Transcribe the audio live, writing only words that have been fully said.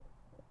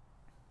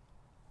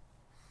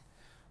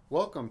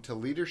Welcome to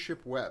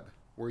Leadership Web,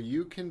 where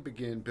you can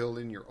begin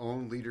building your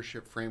own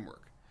leadership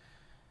framework.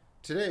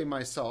 Today,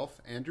 myself,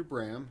 Andrew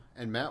Bram,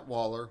 and Matt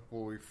Waller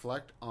will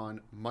reflect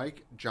on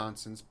Mike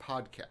Johnson's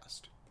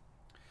podcast.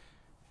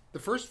 The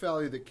first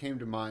value that came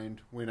to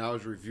mind when I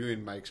was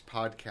reviewing Mike's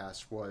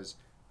podcast was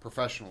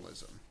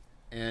professionalism.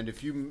 And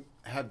if you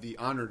have the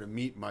honor to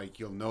meet Mike,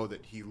 you'll know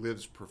that he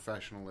lives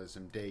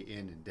professionalism day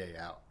in and day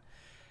out.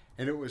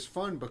 And it was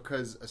fun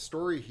because a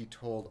story he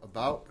told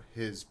about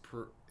his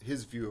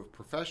view of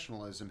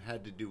professionalism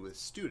had to do with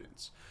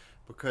students,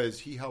 because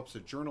he helps a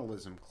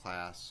journalism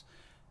class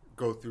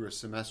go through a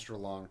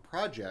semester-long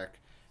project,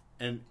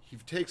 and he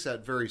takes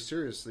that very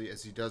seriously,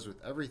 as he does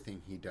with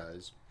everything he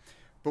does.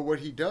 But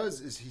what he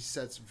does is he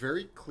sets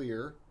very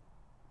clear,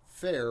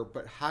 fair,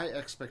 but high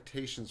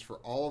expectations for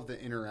all of the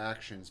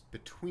interactions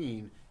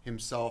between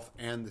himself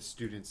and the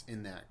students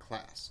in that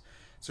class.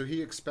 So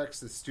he expects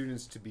the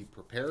students to be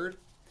prepared.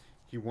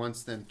 He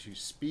wants them to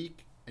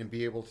speak and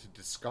be able to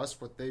discuss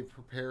what they've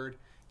prepared.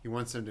 He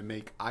wants them to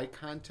make eye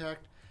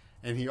contact.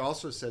 And he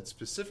also said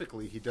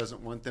specifically he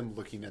doesn't want them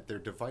looking at their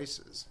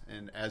devices.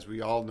 And as we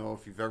all know,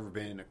 if you've ever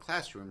been in a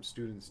classroom,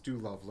 students do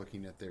love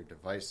looking at their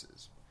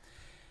devices.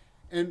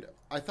 And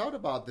I thought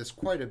about this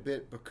quite a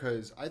bit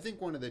because I think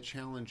one of the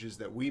challenges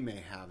that we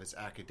may have as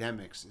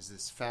academics is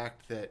this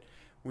fact that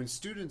when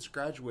students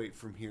graduate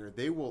from here,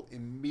 they will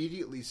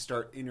immediately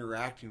start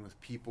interacting with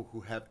people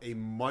who have a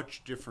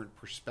much different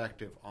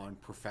perspective on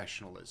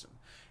professionalism.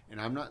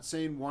 And I'm not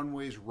saying one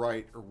way's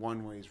right or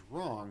one way's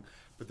wrong,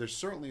 but there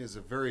certainly is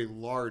a very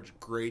large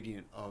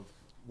gradient of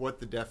what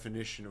the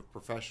definition of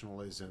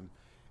professionalism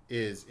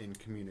is in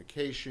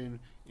communication,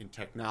 in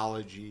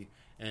technology,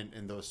 and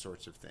those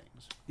sorts of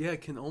things. Yeah,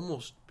 it can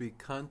almost be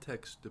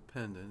context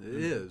dependent. It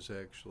is,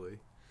 actually.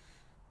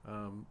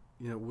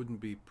 It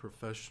wouldn't be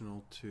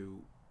professional to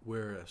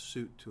wear a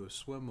suit to a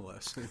swim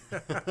lesson.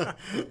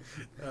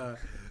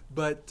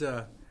 But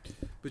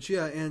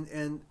yeah,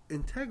 and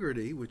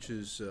integrity, which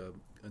is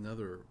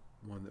another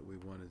one that we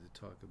wanted to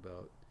talk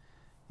about.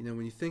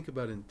 When you think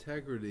about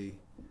integrity,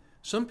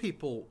 some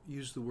people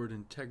use the word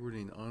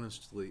integrity and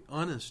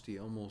honesty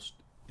almost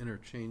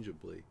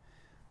interchangeably.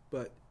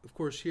 But, of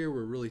course, here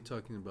we're really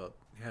talking about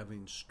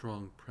having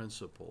strong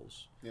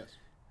principles. Yes.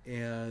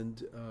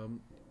 And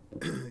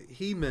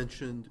he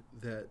mentioned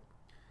that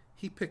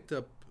he picked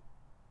up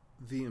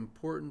the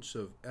importance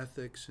of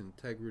ethics,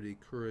 integrity,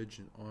 courage,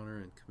 and honor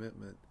and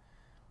commitment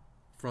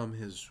from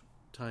his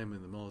time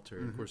in the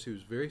military. Of course, he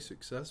was very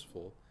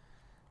successful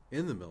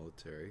in the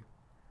military.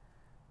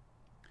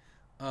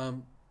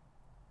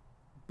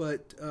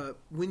 But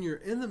when you're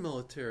in the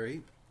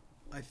military,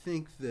 I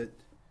think that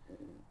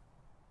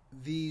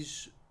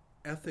these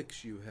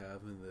ethics you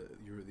have and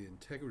the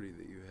integrity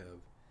that you have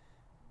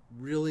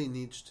really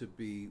needs to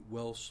be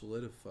well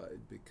solidified,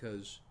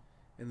 because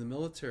in the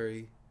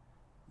military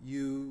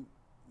you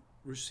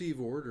receive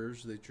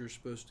orders that you're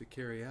supposed to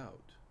carry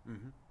out.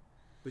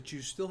 But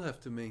you still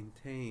have to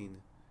maintain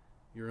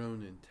your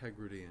own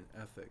integrity and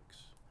ethics.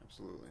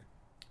 Absolutely.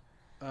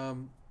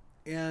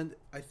 And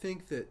I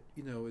think that,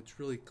 it's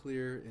really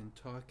clear in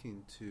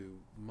talking to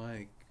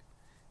Mike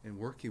and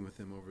working with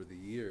him over the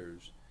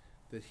years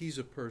that he's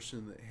a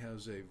person that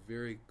has a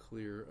very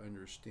clear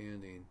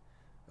understanding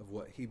of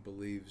what he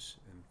believes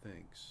and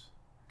thinks.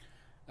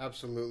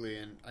 Absolutely,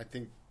 and I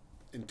think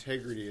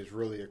integrity is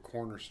really a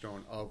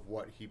cornerstone of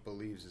what he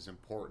believes is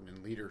important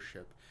in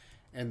leadership.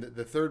 And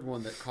the third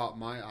one that caught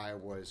my eye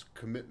was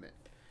commitment.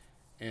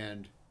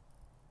 And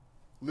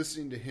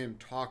listening to him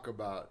talk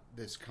about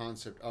this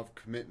concept of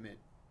commitment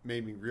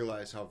made me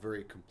realize how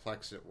very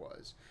complex it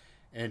was.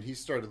 And he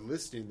started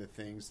listing the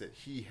things that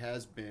he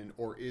has been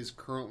or is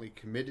currently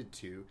committed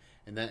to,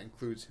 and that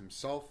includes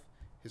himself,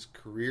 his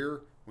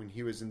career when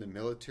he was in the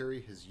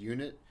military, his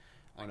unit,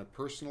 on a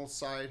personal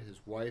side, his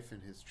wife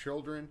and his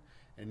children,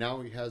 and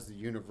now he has the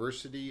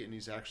university, and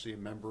he's actually a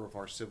member of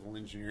our civil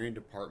engineering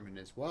department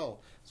as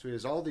well. So he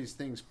has all these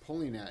things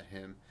pulling at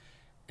him,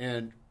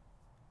 and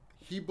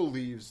he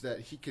believes that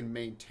he can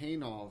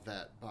maintain all of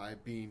that by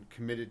being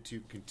committed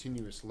to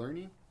continuous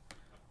learning,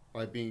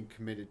 by being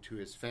committed to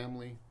his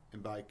family,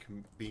 and by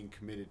being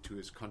committed to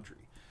his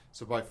country.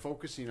 So by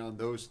focusing on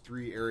those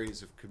three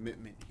areas of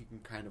commitment, he can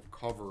kind of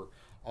cover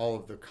all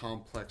of the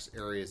complex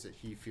areas that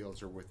he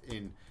feels are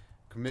within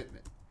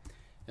commitment.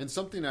 And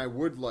something I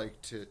would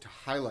like to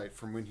highlight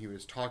from when he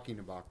was talking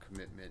about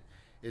commitment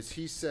is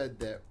he said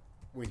that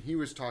when he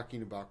was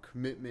talking about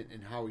commitment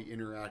and how he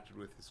interacted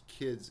with his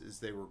kids as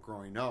they were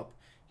growing up,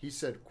 he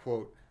said,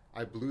 quote,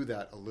 "I blew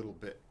that a little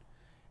bit."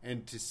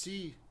 And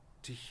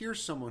to hear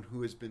someone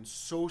who has been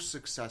so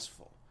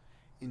successful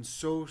in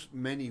so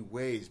many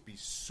ways be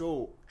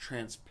so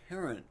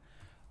transparent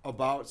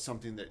about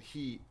something that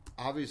he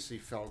obviously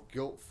felt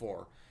guilt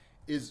for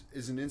is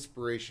an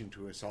inspiration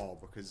to us all,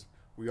 because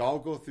we all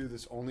go through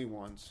this only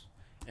once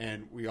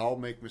and we all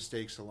make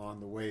mistakes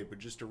along the way, but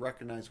just to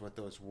recognize what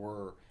those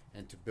were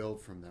and to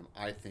build from them,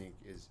 I think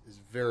is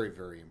very,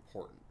 very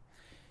important.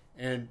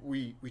 And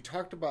we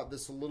talked about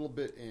this a little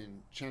bit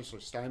in Chancellor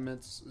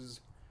Steinmetz's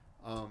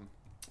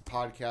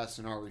podcast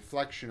and our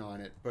reflection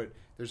on it, but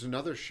there's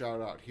another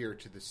shout out here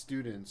to the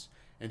students.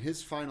 And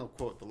his final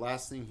quote, the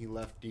last thing he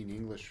left Dean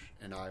English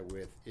and I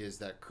with, is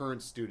that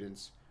current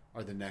students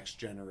are the next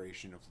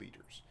generation of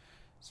leaders.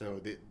 So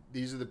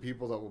these are the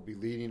people that will be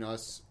leading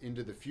us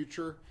into the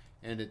future,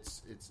 and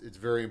it's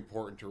very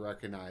important to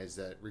recognize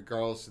that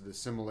regardless of the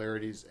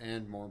similarities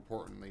and, more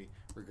importantly,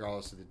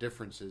 regardless of the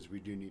differences, we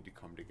do need to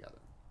come together.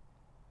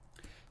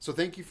 So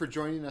thank you for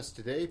joining us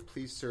today.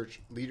 Please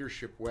search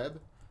Leadership Web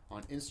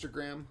on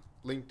Instagram,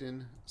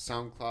 LinkedIn,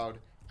 SoundCloud,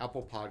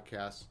 Apple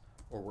Podcasts,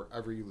 or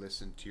wherever you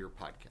listen to your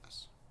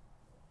podcasts.